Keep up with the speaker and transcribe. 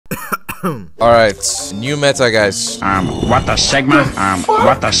Alright, new meta, guys. What the Sigma?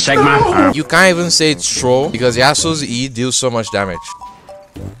 What the Sigma? You can't even say it's troll because Yasuo's E deals so much damage.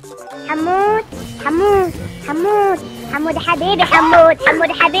 حمود حمود حمود حمود حبيبي حمود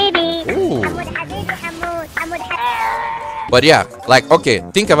حمود حبيبي حمود حبيبي حمود حمود حبيبي. But yeah, like, okay,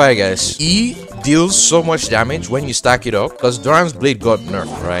 think about it, guys. E deals so much damage when you stack it up because Doran's blade got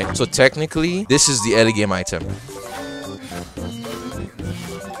nerfed, right? So technically, this is the early game item.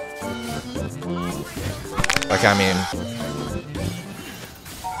 Like, I mean,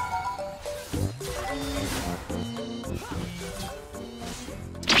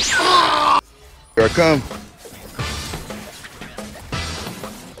 here I come.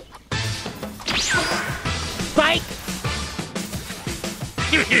 Fight!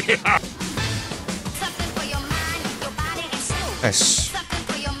 nice.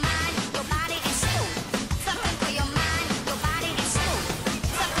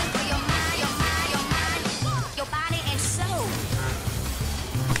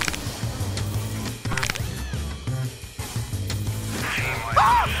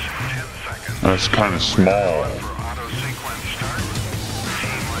 That's kind of small.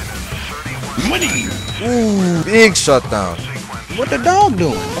 Winning! Ooh, big shutdown. What the dog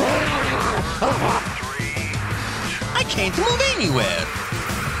doing? I can't move anywhere.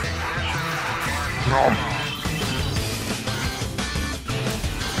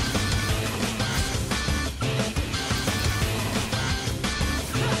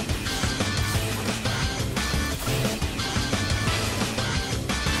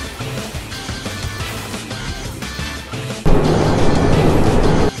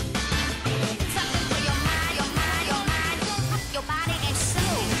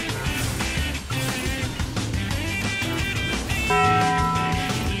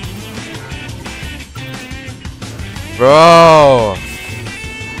 Bro.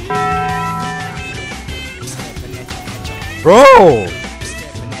 Bro.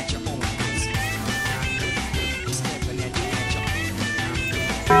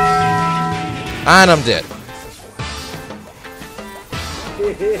 And I'm dead.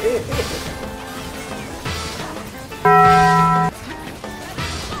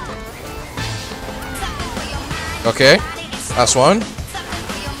 Okay. That's one.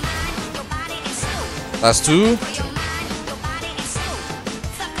 That's two.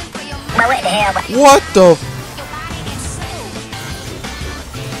 What the?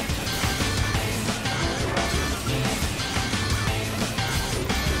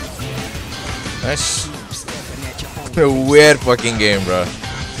 Nice. A weird fucking game, bro.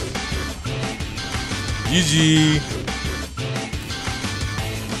 GG.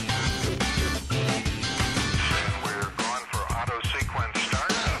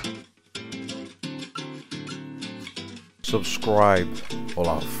 Subscribe or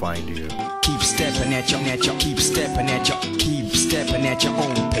I'll find you. Keep stepping at your, keep stepping at your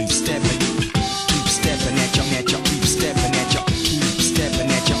own